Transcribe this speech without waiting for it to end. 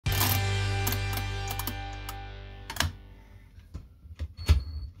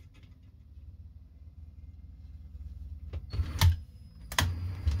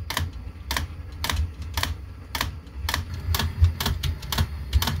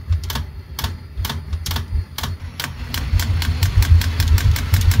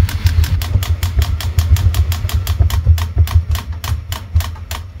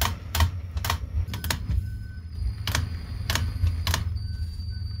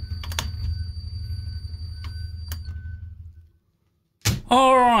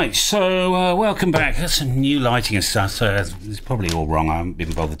All right, so welcome back. That's some new lighting and stuff, so it's probably all wrong. I haven't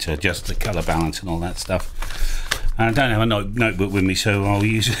been bothered to adjust the colour balance and all that stuff. I don't have a notebook with me, so I'll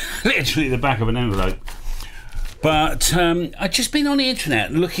use literally the back of an envelope. But I've just been on the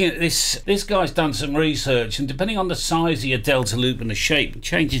internet looking at this. This guy's done some research, and depending on the size of your delta loop and the shape, it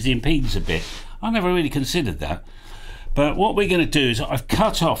changes the impedance a bit. I never really considered that. But what we're going to do is I've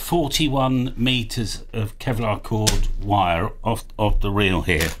cut off 41 meters of Kevlar cord wire off the reel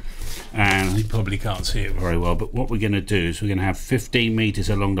here, and you probably can't see it very well, but what we're going to do is we're going to have 15 meters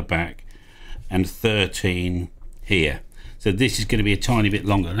along the back and 13 here. So this is going to be a tiny bit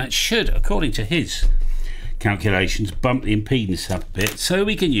longer, and that should, according to his calculations, bump the impedance up a bit, so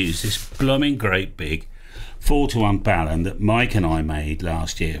we can use this blooming great big 4-to-1 Balun that Mike and I made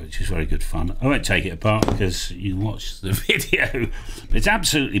last year, which was very good fun. I won't take it apart because you watch the video. It's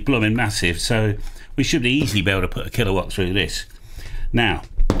absolutely blooming massive, so we should easily be able to put a kilowatt through this. Now,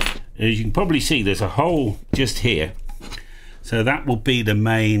 as you can probably see, there's a hole just here, so that will be the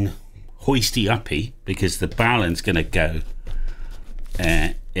main hoisty uppy, because the Balun's going to go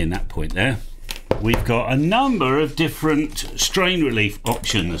in that point there. We've got a number of different strain relief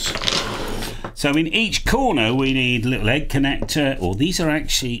options. So in each corner we need a little egg connector, or these are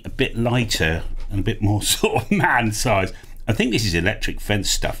actually a bit lighter and a bit more sort of man size. I think this is electric fence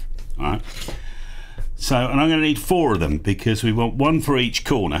stuff. All right. So, and I'm going to need 4 of them because we want one for each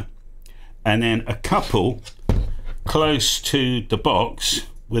corner, and then a couple close to the box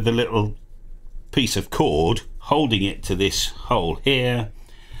with a little piece of cord holding it to this hole here,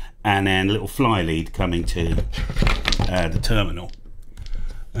 and then a little fly lead coming to the terminal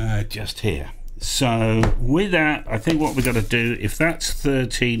just here. So with that, I think what we've got to do, if that's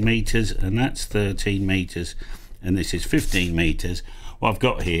 13 meters and that's 13 meters and this is 15 meters, what I've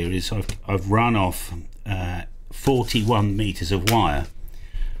got here is I've run off 41 meters of wire,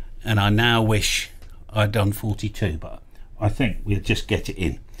 and I now wish I'd done 42, but I think we'll just get it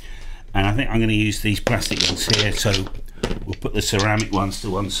in. And I think I'm going to use these plastic ones here, so we'll put the ceramic ones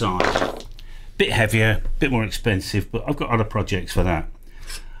to one side. Bit heavier, bit more expensive, but I've got other projects for that.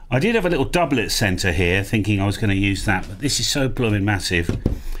 I did have a little doublet centre here, thinking I was going to use that, but this is so blooming massive.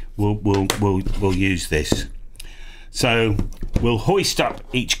 We'll use this. So we'll hoist up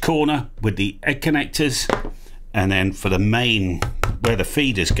each corner with the egg connectors, and then for the main, where the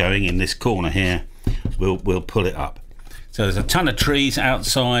feeder's going in this corner here, we'll pull it up. So there's a ton of trees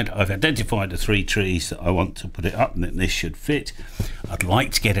outside. I've identified the 3 trees that I want to put it up, and this should fit. I'd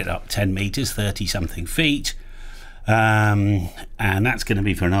like to get it up 10 meters, 30 something feet. And that's going to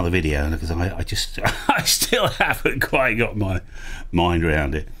be for another video, because I still haven't quite got my mind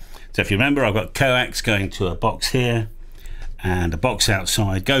around it. So if you remember, I've got coax going to a box here, and a box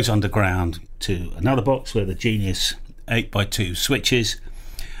outside goes underground to another box where the Genius 8x2 switches,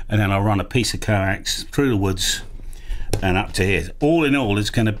 and then I'll run a piece of coax through the woods and up to here. All in all,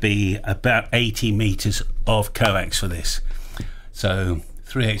 it's going to be about 80 meters of coax for this. So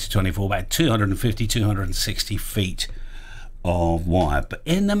 3/8 of 24, about 250, 260 feet of wire. But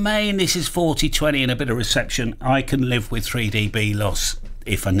in the main, this is 40/20 and a bit of reception. I can live with 3 dB loss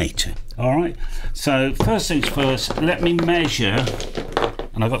if I need to. All right. So first things first, let me measure,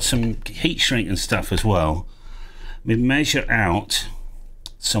 and I've got some heat shrink and stuff as well. We measure out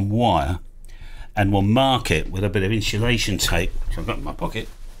some wire, and we'll mark it with a bit of insulation tape, which I've got in my pocket,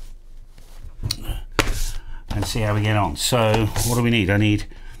 and see how we get on. So what do we need? I need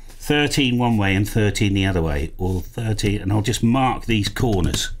 13 one way and 13 the other way, or 30, and I'll just mark these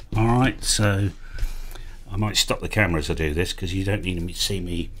corners. All right, so I might stop the camera as I do this, because you don't need to see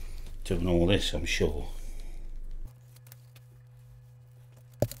me doing all this, I'm sure.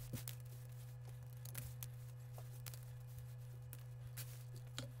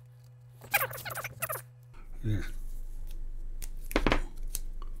 Yeah.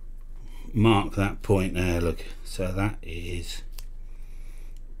 Mark that point there, look, so that is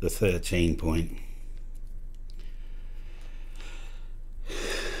the 13 point.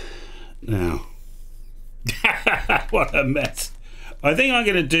 Now what a mess. I think I'm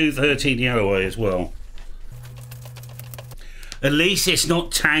going to do 13 the other way as well. At least it's not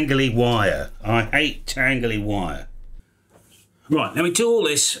tangly wire. I hate tangly wire. Right, let me do all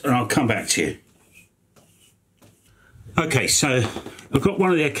this and I'll come back to you. Okay, so I've got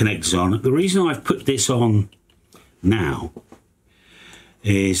one of the egg connectors on. The reason I've put this on now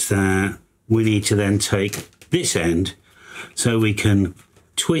is that we need to then take this end, so we can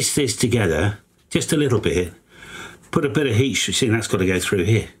twist this together just a little bit, put a bit of heat shrink, see, that's got to go through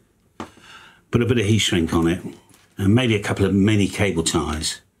here, put a bit of heat shrink on it, and maybe a couple of mini cable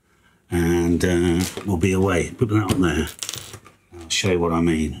ties, and we'll be away. Put that on there. I'll show you what I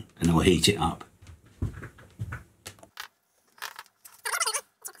mean, and I'll heat it up.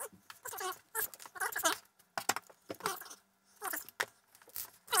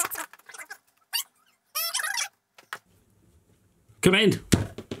 Come in.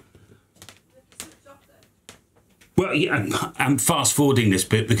 Well, yeah, I'm fast forwarding this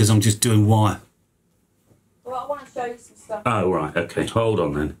bit because I'm just doing wire. Well, I want to show you some stuff. Oh, right, okay. Hold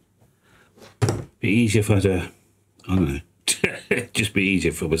on then. Be easier if I had a, I don't know, just be easier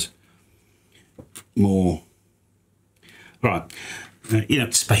if it was more, right, you know,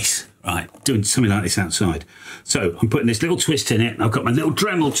 space, right, doing something like this outside. So I'm putting this little twist in it, and I've got my little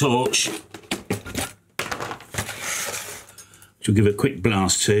Dremel torch, which will give it a quick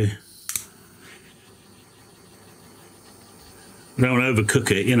blast to. I don't want to overcook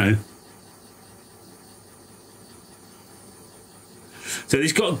it, you know. So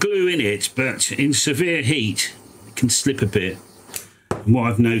it's got glue in it, but in severe heat, it can slip a bit. And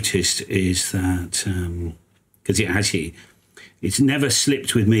what I've noticed is that, because it's never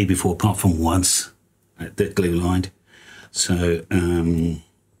slipped with me before, apart from once, at the glue line. So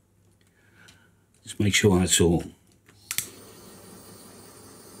just make sure that's all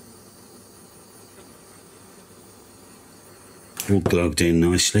glugged in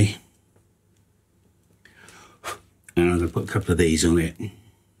nicely. And I'm going to put a couple of these on it.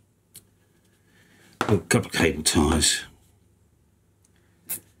 Put a couple of cable ties.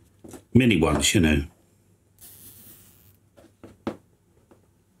 Mini ones, you know.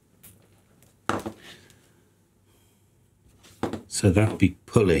 So that'll be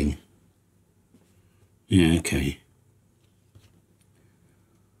pulling. Yeah, okay.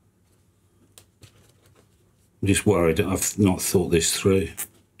 I'm just worried that I've not thought this through.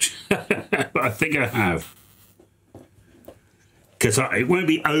 But I think I have. Because it won't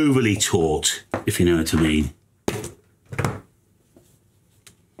be overly taut, if you know what I mean.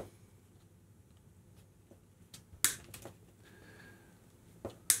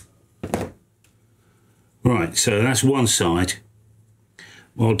 Right, so that's one side.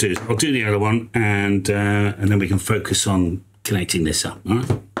 What I'll do is I'll do the other one, and then we can focus on connecting this up. All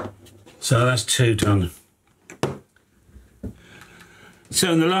right. So that's two done.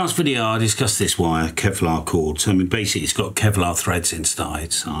 So in the last video, I discussed this wire, Kevlar cord. So I mean, basically, it's got Kevlar threads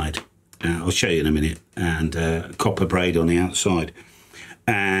inside. I'll show you in a minute, and copper braid on the outside.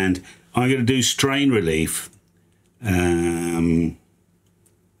 And I'm going to do strain relief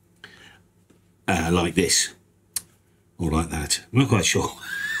like this, or like that. I'm not quite sure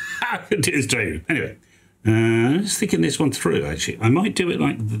how to do strain. Anyway, I'm just thinking this one through. Actually, I might do it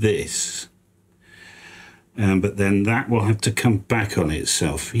like this. But then that will have to come back on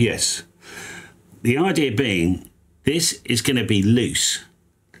itself. Yes. The idea being, this is going to be loose.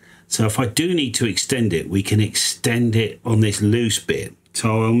 So if I do need to extend it, we can extend it on this loose bit.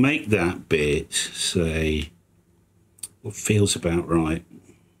 So I'll make that bit, say, what feels about right.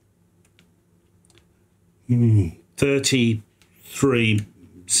 33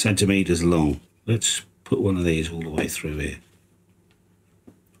 centimeters long. Let's put one of these all the way through here.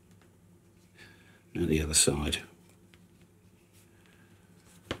 And the other side.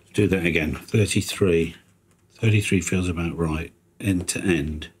 Do that again. 33. 33 feels about right, end to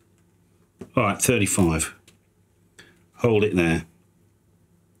end. All right, 35. Hold it there.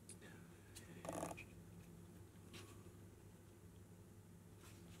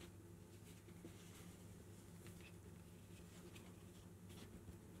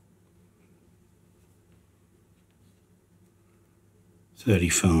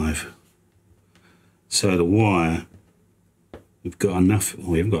 $35. So the wire, we've got enough,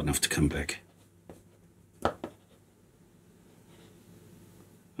 well, we haven't got enough to come back.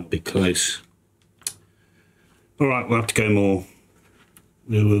 That'll be close. All right, we'll have to go more.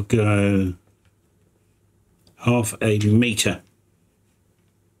 We will go half a metre.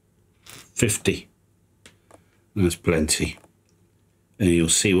 50. That's plenty. And you'll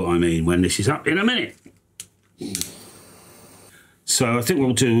see what I mean when this is up in a minute. So I think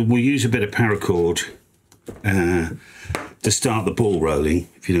we'll use a bit of paracord to start the ball rolling,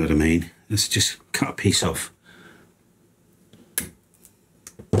 if you know what I mean. Let's just cut a piece off.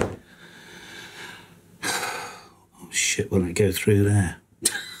 Oh shit, will that go through there?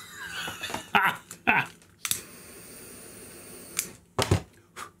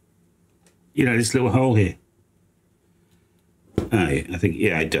 You know, this little hole here. Oh, yeah, I think,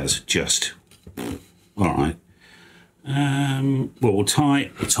 yeah, it does, just. All right. Well, we'll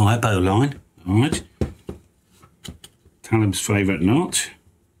tie a bowline, all right. Callum's favourite knot.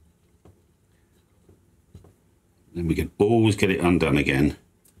 Then we can always get it undone again.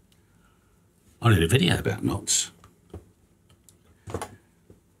 I did a video about knots.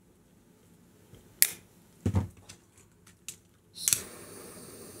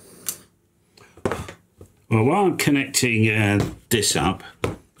 Well, while I'm connecting this up,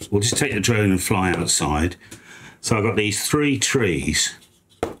 we'll just take the drone and fly outside. So I've got these 3 trees,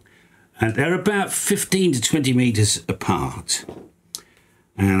 and they're about 15 to 20 metres apart.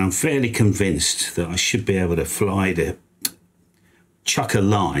 And I'm fairly convinced that I should be able to chuck a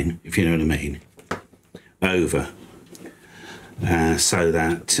line, if you know what I mean, over, so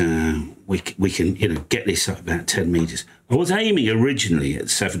that we can, you know, get this up about 10 metres. I was aiming originally at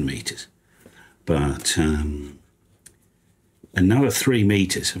 7 metres, but another 3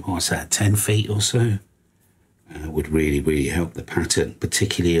 metres, what's that, 10 feet or so, would really help the pattern,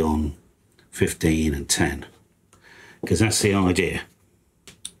 particularly on 15 and 10, because that's the idea.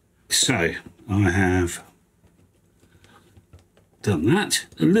 So I have done that,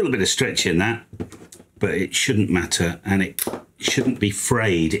 a little bit of stretch in that, but it shouldn't matter, and it shouldn't be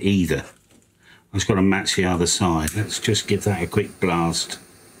frayed either. I've just got to match the other side. Let's just give that a quick blast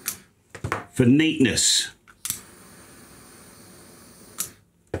for neatness.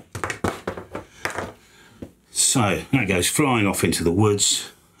 So that goes flying off into the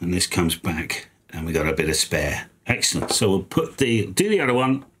woods, and this comes back, and we got a bit of spare. Excellent. So we'll do the other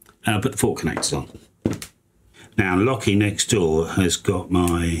one, and I'll put the 4 connectors on. Now, Lockie next door has got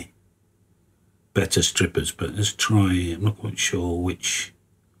my better strippers, but let's try, I'm not quite sure which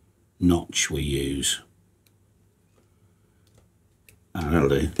notch we use. That'll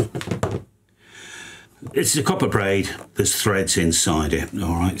do. It's a copper braid, there's threads inside it.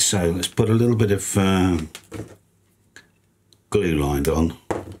 All right, so let's put a little bit of glue lined on.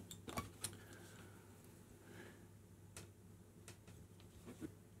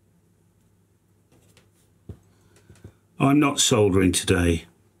 I'm not soldering today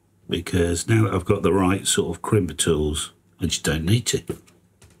because now that I've got the right sort of crimper tools, I just don't need to.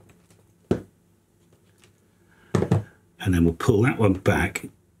 And then we'll pull that one back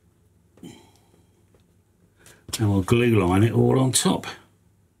and we'll glue line it all on top.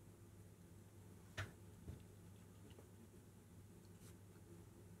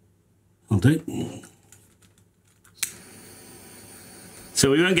 I'll do. So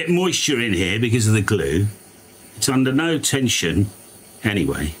we won't get moisture in here because of the glue. It's under no tension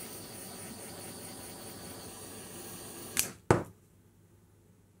anyway.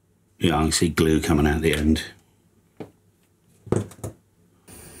 Yeah, I can see glue coming out the end.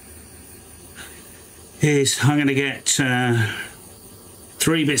 I'm going to get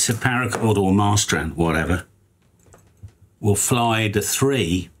 3 bits of paracord or marstrand, whatever. We'll fly the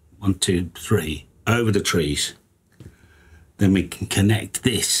 3, 1, 2, 3, over the trees. Then we can connect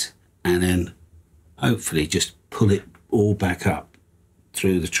this and then hopefully just pull it all back up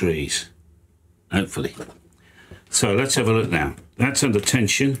through the trees. Hopefully. So let's have a look now. That's under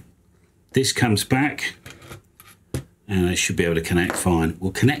tension. This comes back and I should be able to connect fine.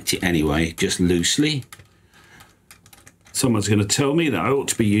 We'll connect it anyway, just loosely. Someone's going to tell me that I ought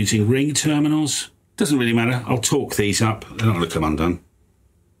to be using ring terminals. Doesn't really matter. I'll torque these up. They're not going to come undone.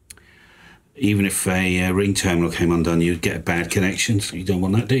 Even if a ring terminal came undone, you'd get a bad connection. So you don't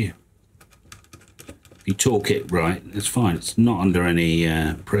want that, do you? If you torque it right, it's fine. It's not under any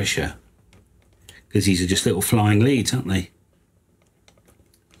pressure. Because these are just little flying leads, aren't they?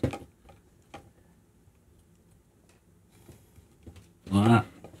 Like that.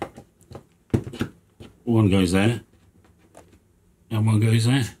 One goes there. And one goes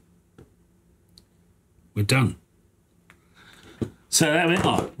there. We're done. So there we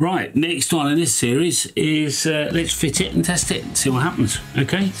are. Right, next one in this series is let's fit it and test it and see what happens.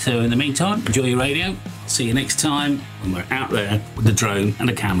 Okay, so in the meantime, enjoy your radio. See you next time when we're out there with the drone and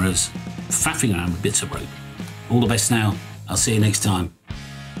the cameras, faffing around with bits of rope. All the best now. I'll see you next time.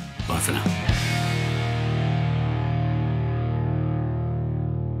 Bye for now.